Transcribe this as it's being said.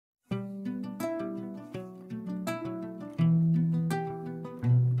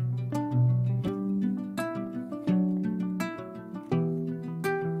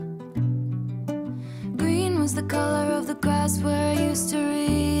was the color of the grass where I used to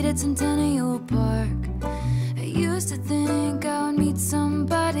read at Centennial Park. I used to think I would meet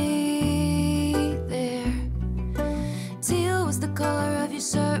somebody there. Teal was the color of your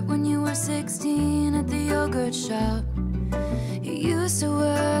shirt when you were 16 at the yogurt shop. You used to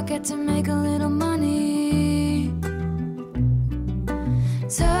work, had to make a little money.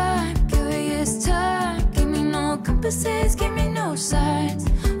 Time, curious time, gave me no compasses, gave me no signs.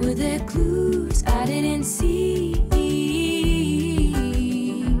 Were there clues I didn't see?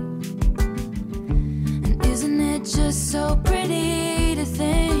 And isn't it just so pretty to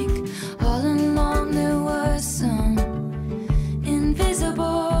think all along there was some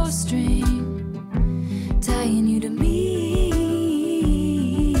invisible string tying you to me?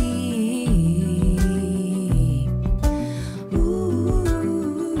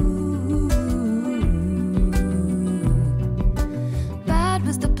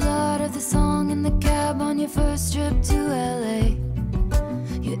 Your first trip to LA,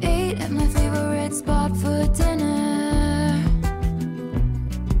 you ate at my favorite spot for dinner.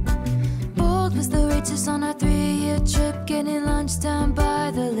 Bold was the waitress on our 3-year trip, getting lunchtime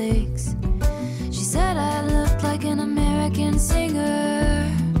by the lakes. She said I looked like an American singer.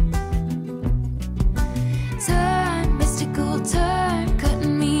 Time, mystical time,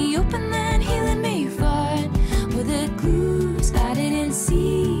 cutting me open then healing me fine. Were there clues I didn't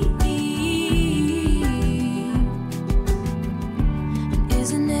see?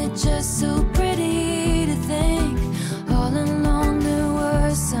 Just so pretty to think all along there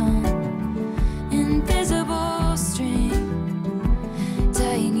was some invisible string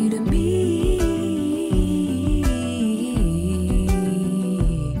tying you to me.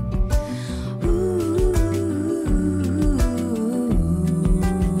 Ooh,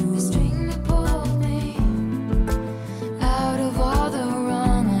 the string that pulled me out of all the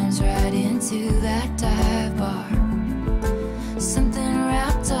wrong ones right into that dive bar. Something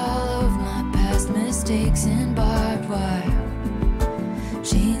wrapped all of my past mistakes in barbed wire.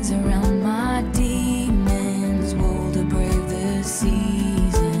 Chains around my demons, wool to brave the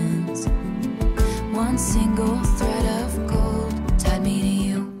seasons. One single thread of gold tied me to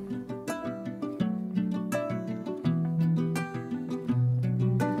you.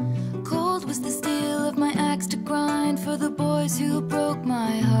 Cold was the steel of my axe to grind for the boys who broke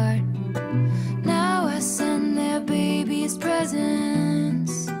my heart. Now I send their babies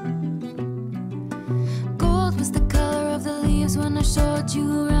presents. Gold was the color of the leaves when I showed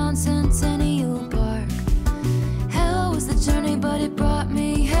you around Centennial Park. Hell was the journey, but it brought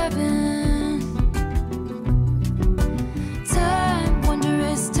me heaven. Time,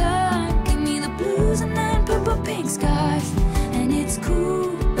 wondrous time, give me the blues and then purple pink skies. And it's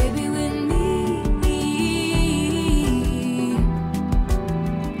cool, baby, with me.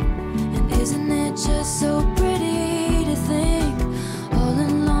 And isn't it just so pretty to think all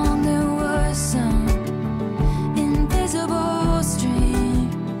along there was some invisible string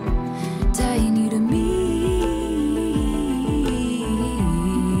tying you to me.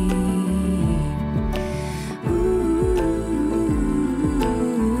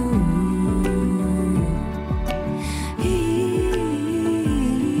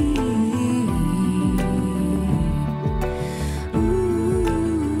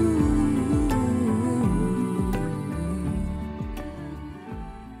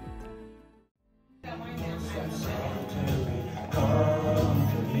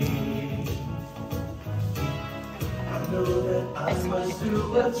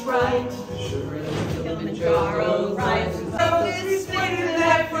 What's right? Kilimanjaro rise. So this thing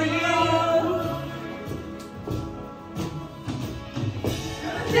that for you.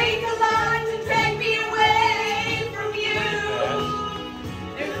 Take a lot to drag me away from you.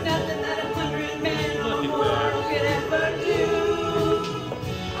 There's nothing that 100 men or more could ever do.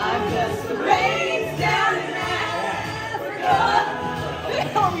 I'm just the rains down in Africa.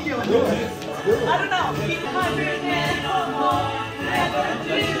 How are we doing? I don't know. 100 men or more. Never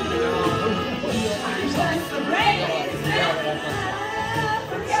do. I'm just the rains down in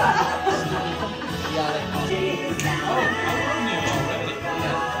Africa.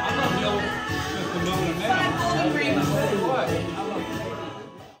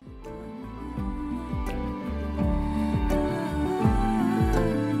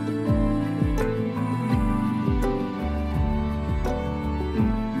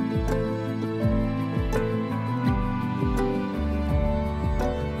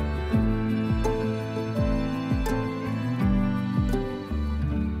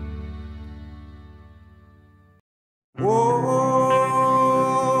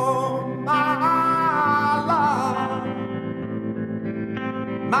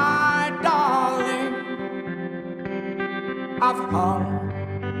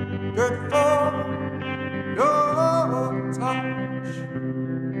 hungered for your touch.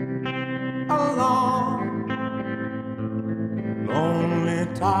 A long, lonely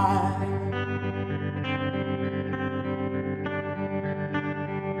time.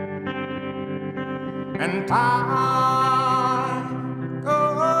 And time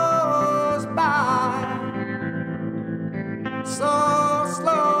goes by so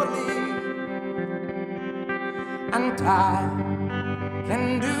slowly, and time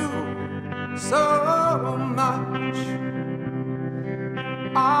can do so much.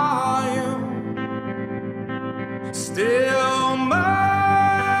 Are you still mine?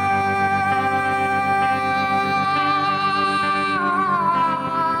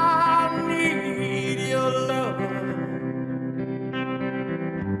 I need your love.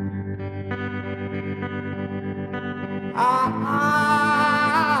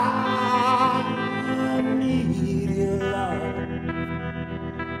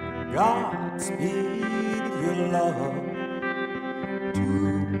 Godspeed your love to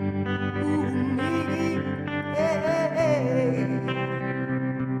me.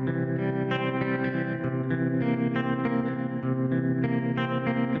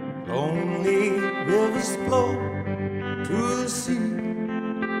 Lonely rivers flow to the sea,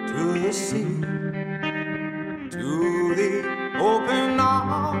 to the sea, to the open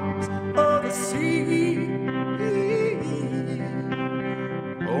arms of the sea.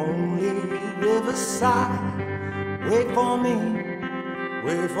 Only riverside, wait for me,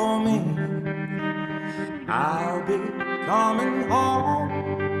 wait for me. I'll be coming home,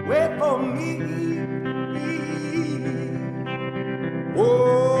 wait for me.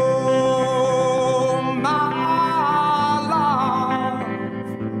 Oh, my love,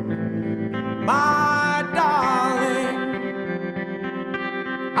 my darling,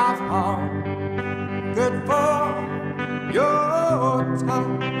 I've hungered for your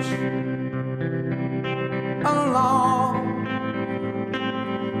touch. A long,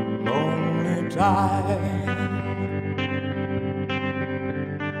 lonely time.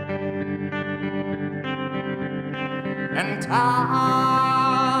 And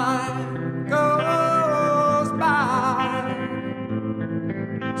time goes by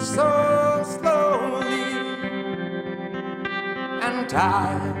so slowly, and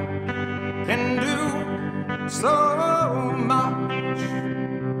time can do so much.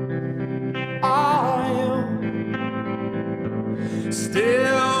 Are you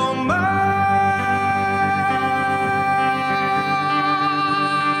still mine?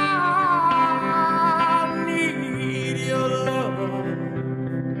 I need your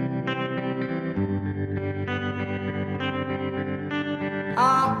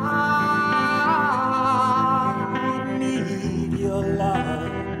love.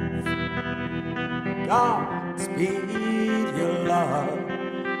 Godspeed your love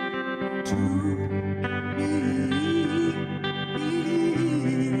to me.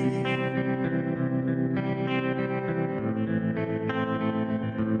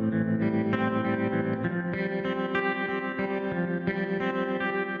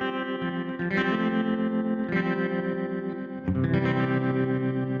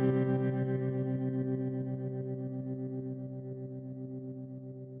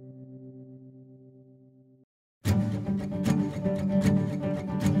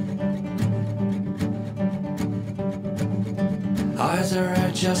 Eyes are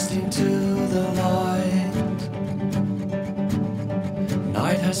adjusting to the light.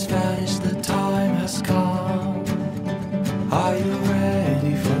 Night has vanished, the time has come. Are you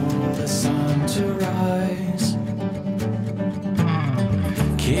ready for the sun to rise?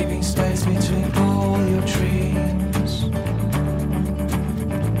 Keeping space between all your dreams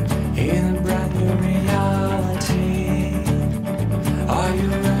in a brand new reality. Are you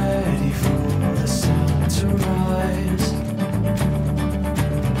ready for the sun to rise?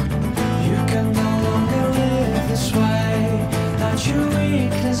 You can no longer live this way. Let your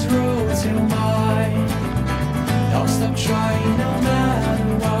weakness rule your mind. Don't stop trying, no matter